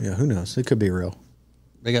map it. Yeah, who knows? It could be real.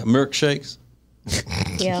 They got milkshakes.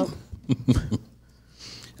 Yeah.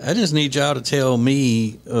 I just need y'all to tell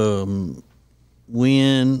me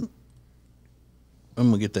when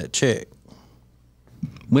I'm gonna get that check.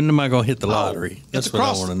 When am I gonna hit the lottery? That's what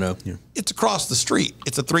I want to know. Yeah. It's across the street.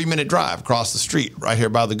 It's a 3-minute drive across the street, right here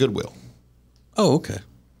by the Goodwill. Oh, okay.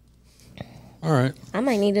 All right. I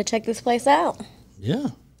might need to check this place out. Yeah.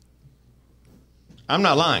 I'm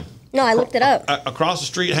not lying. No, I looked it up. Across the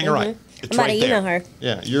street, hang a right. It's I'm about right to there. email her.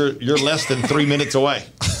 Yeah, you're less than 3 minutes away.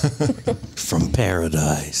 From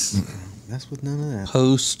paradise. That's with none of that.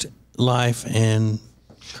 Post life and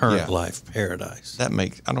current Yeah. life paradise. That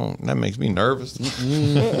makes me nervous.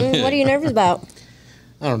 What are you nervous about?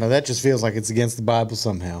 I don't know. That just feels like it's against the Bible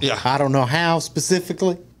somehow. Yeah. I don't know how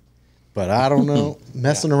specifically, but I don't know.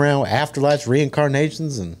 Messing around with afterlives,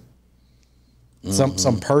 reincarnations, and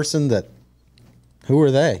some person that. Who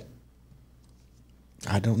are they?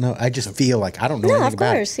 I don't know. I just feel like I don't know No, anything of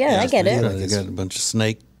about course. it. Yeah, I get it. They got a bunch of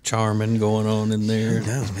snake charming going on in there. Who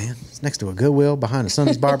knows, man? It's next to a Goodwill behind a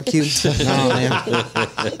Sonny's barbecue. No, man.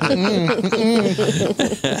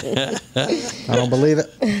 I don't believe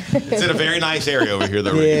it. It's in a very nice area over here,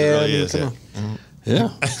 though. Ricky. Yeah, It really is. come Yeah.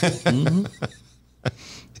 on. Yeah.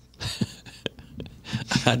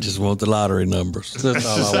 I just want the lottery numbers. That's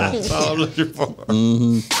all I want. That's all I'm looking for.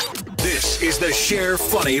 This is the Share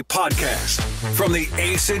Funny podcast from the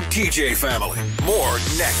Ace and TJ family. More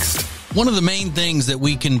next. One of the main things that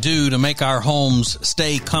we can do to make our homes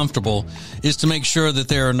stay comfortable is to make sure that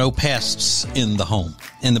there are no pests in the home.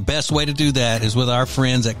 And the best way to do that is with our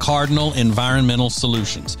friends at Cardinal Environmental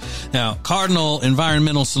Solutions. Now, Cardinal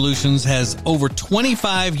Environmental Solutions has over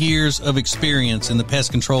 25 years of experience in the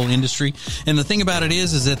pest control industry. And the thing about it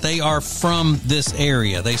is that they are from this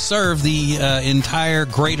area. They serve the entire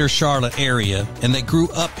greater Charlotte area, and they grew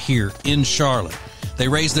up here in Charlotte. They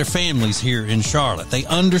raise their families here in Charlotte. They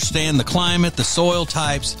understand the climate, the soil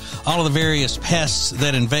types, all of the various pests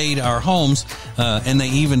that invade our homes, and they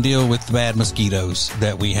even deal with the bad mosquitoes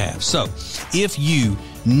that we have. So if you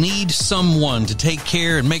need someone to take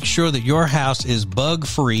care and make sure that your house is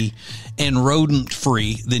bug-free and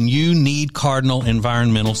rodent-free, then you need Cardinal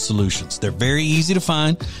Environmental Solutions. They're very easy to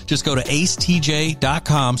find. Just go to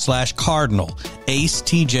acetj.com/cardinal,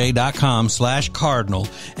 acetj.com/cardinal,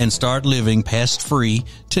 and start living pest-free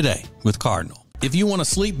today with Cardinal. If you want to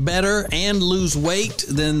sleep better and lose weight,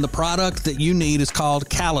 then the product that you need is called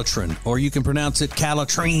Calitrin, or you can pronounce it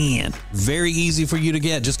Calitrin. Very easy for you to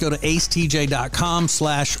get. Just go to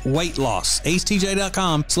acetj.com/weight loss.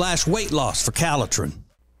 acetj.com/weight loss for Calitrin.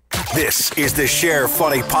 This is the Share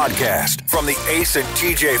Funny podcast from the Ace and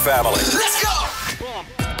TJ family. Let's go!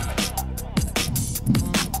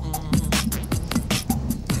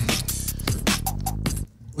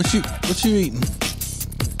 What you eating?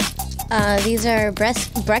 These are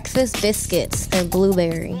breakfast biscuits. They're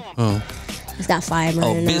blueberry. Oh. It's got fiber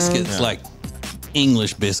in them. Biscuits like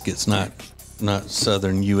English biscuits, not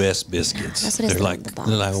Southern U.S. biscuits. That's what it's they're like like in the box.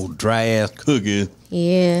 they're like old dry ass cookies.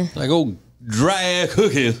 Yeah. Like old dry ass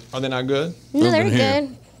cookies. Are they not good? No, they're Over here.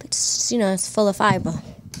 good. It's, it's full of fiber.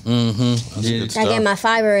 Mm-hmm. Yeah. I get my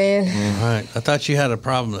fiber in. All right. I thought you had a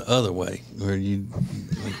problem the other way, where you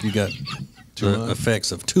got the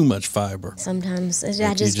effects of too much fiber. Sometimes I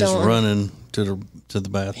Like just you don't. running to the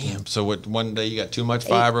bathroom. Damn. So what? One day you got too much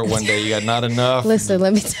fiber. One day you got not enough. Listen,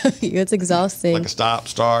 let me tell you, it's exhausting. Like a stop,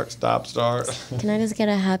 start. Can I just get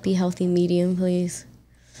a happy, healthy medium, please?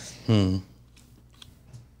 You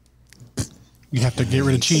have to get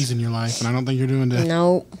rid of cheese in your life, and I don't think you're doing that.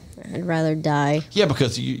 Nope. I'd rather die. Yeah,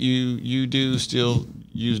 because you do still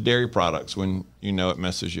use dairy products when you know it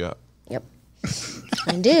messes you up. Yep.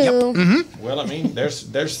 I do. Well, I mean, there's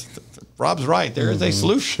Rob's right. There is a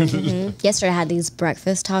solution. Yesterday I had these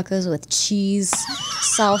breakfast tacos with cheese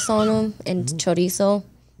sauce on them and chorizo.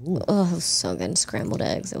 Oh, it was so good. And scrambled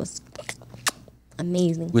eggs. It was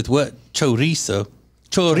amazing. With what? Chorizo.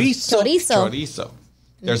 Chorizo. Chorizo.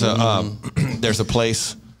 There's a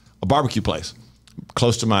place, a barbecue place,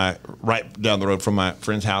 close to right down the road from my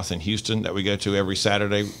friend's house in Houston that we go to every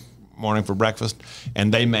Saturday morning for breakfast,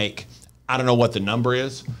 and they make, I don't know what the number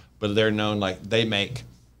is, but they're known, like they make,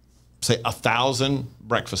 say, 1,000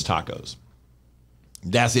 breakfast tacos.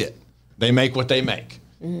 That's it. They make what they make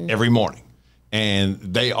every morning, and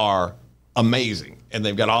they are amazing. And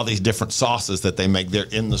they've got all these different sauces that they make. They're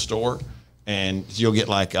in the store, and you'll get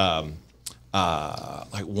like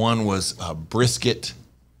one was brisket.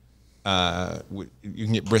 You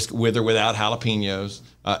can get brisket with or without jalapenos,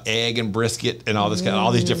 egg and brisket, and all this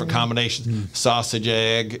all these different combinations. Sausage,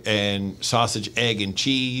 egg, and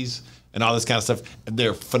cheese, and all this kind of stuff.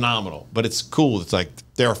 They're phenomenal, but it's cool. It's like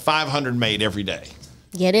there are 500 made every day.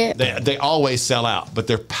 Get it? They always sell out, but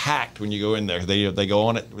they're packed when you go in there. They go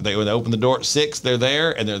on it. When they open the door at 6, they're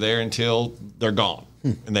there, and they're there until they're gone,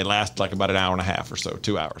 and they last like about an hour and a half or so,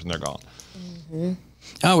 2 hours, and they're gone.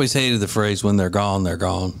 I always hated the phrase "when they're gone, they're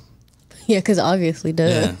gone." Yeah, because obviously,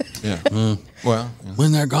 duh. Yeah. Well,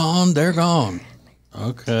 When they're gone, they're gone.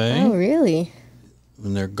 Okay. Oh, really?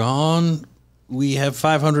 When they're gone, we have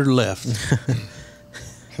 500 left.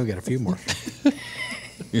 We'll get a few more.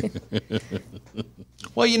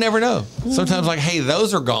 well, you never know. Sometimes, like, hey,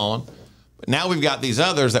 those are gone. But now we've got these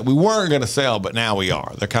others that we weren't going to sell, but now we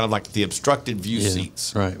are. They're kind of like the obstructed view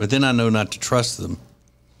seats. Right. But then I know not to trust them.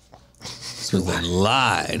 So they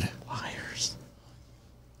lied. Liars.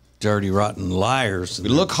 Dirty, rotten liars. We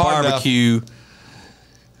look hard barbecue.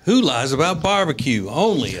 Who lies about barbecue?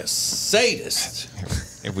 Only a sadist.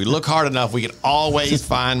 If we look hard enough, we can always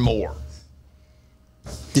find more.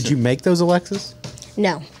 Did you make those, Alexis?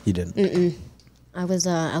 No. You didn't. I was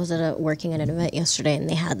working at an event yesterday, and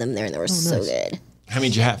they had them there, and they were so good. How many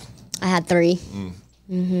did you have? I had 3. Oh,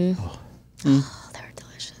 they were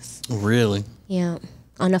delicious. Really? Yeah.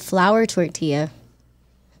 On a flour tortilla,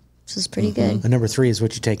 which was pretty good. And number 3 is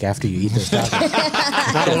what you take after you eat those tacos.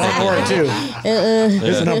 Not a 1 or a 2.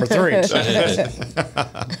 This is number 3.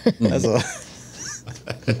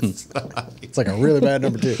 It's like a really bad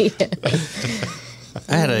number 2.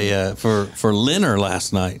 I had a for dinner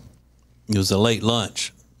last night. It was a late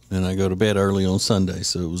lunch, and I go to bed early on Sunday,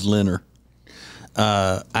 so it was dinner.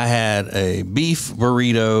 I had a beef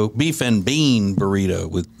and bean burrito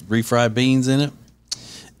with refried beans in it,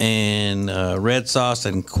 and red sauce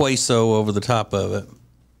and queso over the top of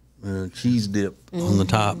it, cheese dip on the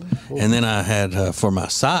top, and then I had for my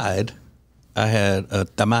side, I had a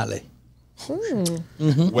tamale.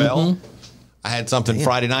 Well, I had something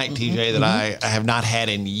Friday night, TJ, that I have not had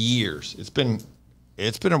in years. It's been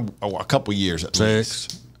a couple years at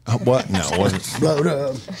least. What? No, it wasn't.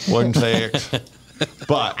 Wasn't sex.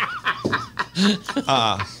 But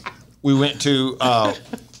we went to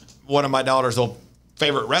one of my daughter's old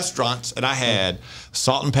favorite restaurants, and I had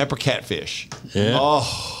salt and pepper catfish. Yeah.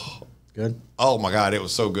 Oh, Good. oh my God, it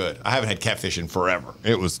was so good. I haven't had catfish in forever.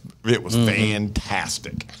 It was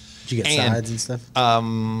fantastic. Did you get sides and stuff?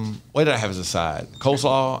 What did I have as a side?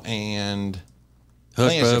 Coleslaw and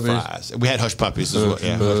Hush puppies. fries. We had hush puppies as well.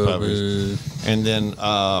 Yeah, hush puppies. And then they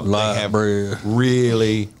have bread.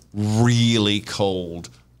 really, really cold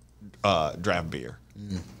draft beer.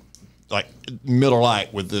 Like Miller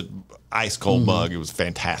Lite with the ice cold bug. It was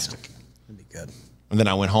fantastic. That'd be good. And then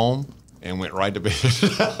I went home and went right to bed.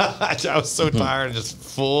 I was so tired and just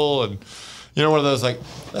full. And, you know, one of those like,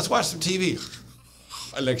 let's watch some TV.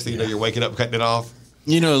 And next thing you know, you're waking up, cutting it off.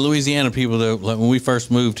 You know, Louisiana people, though, like when we first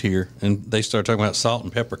moved here and they started talking about salt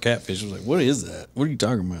and pepper catfish, I was like, what is that? What are you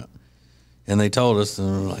talking about? And they told us, and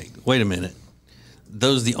we're like, wait a minute.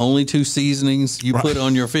 Those are the only two seasonings you put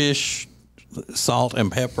on your fish, salt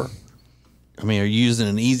and pepper? I mean, are you using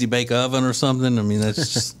an easy bake oven or something? I mean,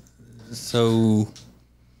 that's just so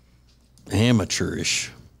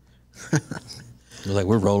amateurish. Like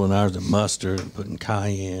we're rolling ours in mustard and putting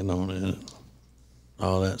cayenne on it,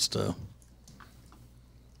 all that stuff.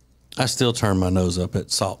 I still turn my nose up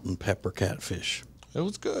at salt and pepper catfish. It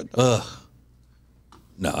was good. Ugh.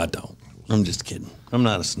 No, I don't. I'm just kidding. I'm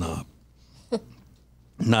not a snob.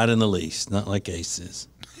 Not in the least. Not like Ace is.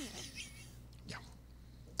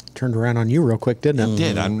 Turned around on you real quick, didn't it? It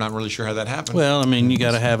did. I'm not really sure how that happened. Well, I mean, you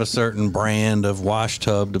got to have a certain brand of wash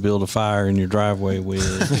tub to build a fire in your driveway with.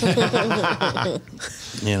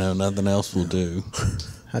 You know, nothing else will do.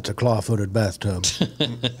 That's a claw-footed bathtub.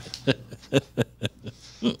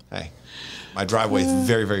 Hey, my driveway is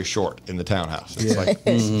very, very short in the townhouse. It's like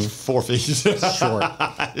 4 feet short.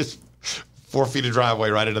 It's 4 feet of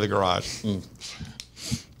driveway right into the garage. You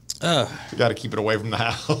got to keep it away from the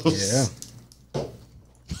house. Yeah.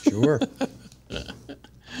 Sure.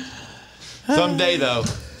 Someday, though.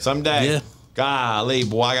 Someday. Yeah. Golly,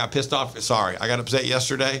 boy, I got pissed off. Sorry, I got upset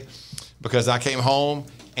yesterday because I came home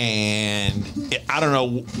and I don't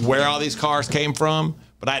know where all these cars came from,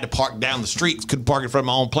 but I had to park down the street. Couldn't park in front of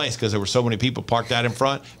my own place because there were so many people parked out in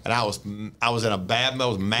front, and I was in a bad mood. I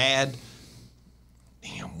was mad.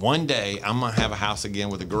 Damn, one day I'm gonna have a house again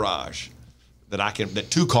with a garage that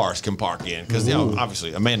 2 cars can park in because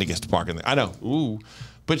obviously Amanda gets to park in there. I know. Ooh.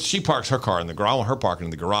 But she parks her car in the garage. I want her parking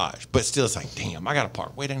in the garage. But still, it's like, damn, I got to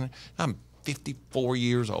park. Wait a minute. I'm 54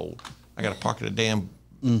 years old. I got to park at a damn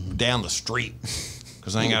down the street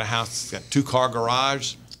because I ain't got a house that's got 2-car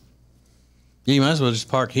garage. Yeah, you might as well just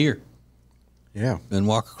park here. Yeah. And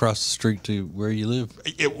walk across the street to where you live.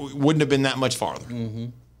 It wouldn't have been that much farther.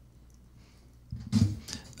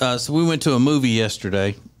 So we went to a movie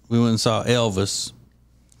yesterday. We went and saw Elvis.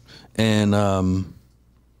 And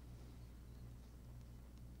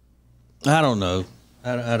I don't know.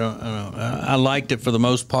 I don't know. I liked it for the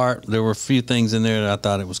most part. There were a few things in there that I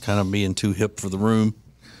thought it was kind of being too hip for the room,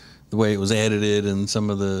 the way it was edited and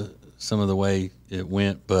some of the way it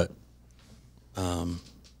went. But I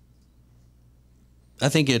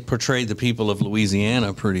think it portrayed the people of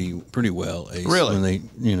Louisiana pretty well. Ace, Really? When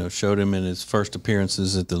they showed him in his first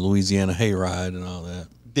appearances at the Louisiana Hayride and all that.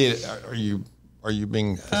 Are you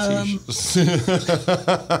being facetious?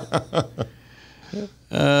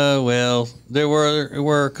 Well, there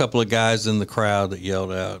were a couple of guys in the crowd that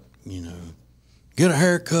yelled out, get a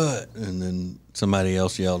haircut, and then somebody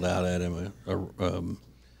else yelled out at him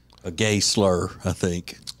a gay slur, I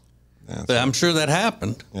think. But I'm sure that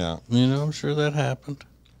happened. Yeah. I'm sure that happened.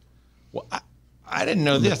 Well, I didn't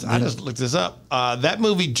know this. I just looked this up. That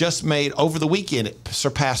movie just made, over the weekend, it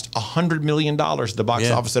surpassed $100 million at the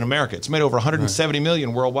box office in America. It's made over $170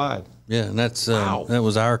 million worldwide. Yeah, and that's Wow. that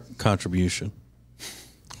was our contribution.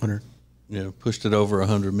 100. Yeah, pushed it over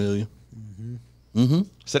 100 million.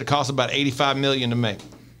 Said it cost about $85 million to make.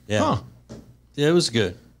 Yeah. Huh. Yeah, it was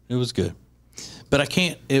good. It was good. But I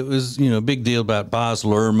can't, it was, a big deal about Baz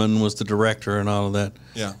Luhrmann was the director and all of that.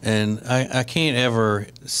 Yeah. And I can't ever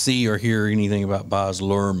see or hear anything about Baz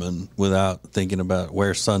Luhrmann without thinking about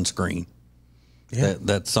Wear Sunscreen. Yeah.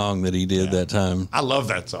 That song that he did that time. I love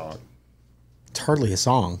that song. It's hardly a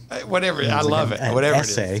song. Whatever. I love it. Whatever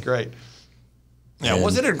essay. it is. It's great. Yeah, And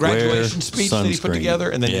was it a graduation wear speech that he put sunscreen. together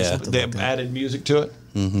and then Yeah. they added music to it?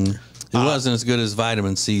 It wasn't as good as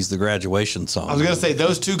Vitamin C's The Graduation Song. I was going to say,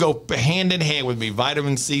 those two go hand in hand with me.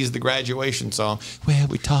 Vitamin C's The Graduation Song. Where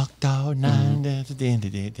we talked all night at the end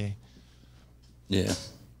of the day. Yeah.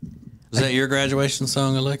 Was that your graduation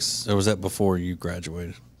song, Alexis? Or was that before you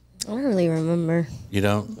graduated? I don't really remember. You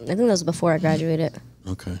don't? I think that was before I graduated.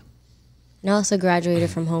 Okay. And I also graduated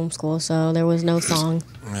from homeschool, so there was no song.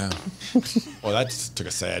 Yeah. Well, that took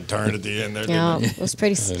a sad turn at the end there, Yeah, didn't it? it was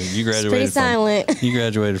pretty, You graduated pretty from, silent. You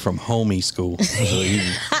graduated from homie school. So you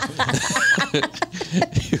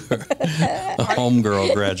were a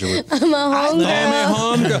homegirl graduate. I'm a homegirl. I'm a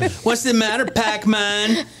homegirl. What's the matter,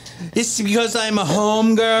 Pac-Man? It's because I'm a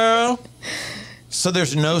homegirl. So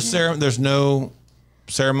there's no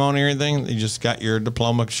ceremony or anything? You just got your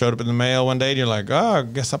diploma, showed up in the mail one day, and you're like, oh, I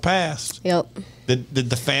guess I passed. Yep. Did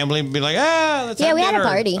the family be like, let's have We had a dinner?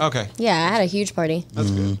 party. Okay. Yeah, I had a huge party.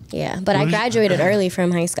 That's good. Yeah, but I graduated early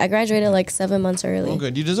from high school. I graduated like 7 months early. Well,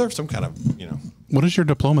 good. You deserve some kind of, What does your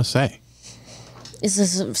diploma say? It's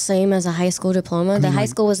the same as a high school diploma. The high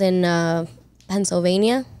school was in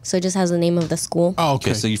Pennsylvania, so it just has the name of the school. Oh,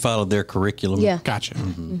 Okay, so you followed their curriculum. Yeah. Gotcha.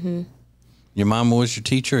 Your mama was your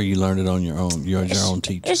teacher, or you learned it on your own? You're your own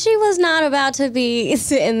teacher. She was not about to be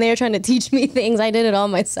sitting there trying to teach me things. I did it all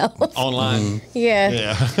myself. Online. Yeah.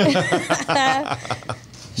 Yeah.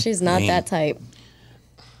 She's not that type.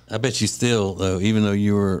 I bet you still, though, even though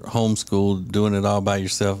you were homeschooled doing it all by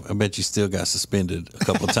yourself, I bet you still got suspended a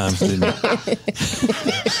couple of times, didn't you?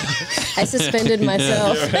 I suspended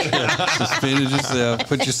myself. Suspended yourself,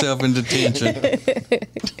 put yourself in detention.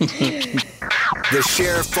 The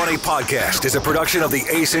Share Funny Podcast is a production of the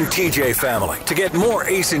Ace and TJ family. To get more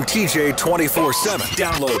Ace and TJ 24/7,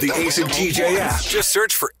 download the Ace and TJ app. Just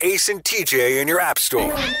search for Ace and TJ in your app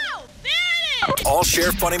store. All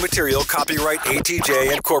Share Funny material copyright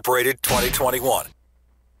ATJ Incorporated 2021.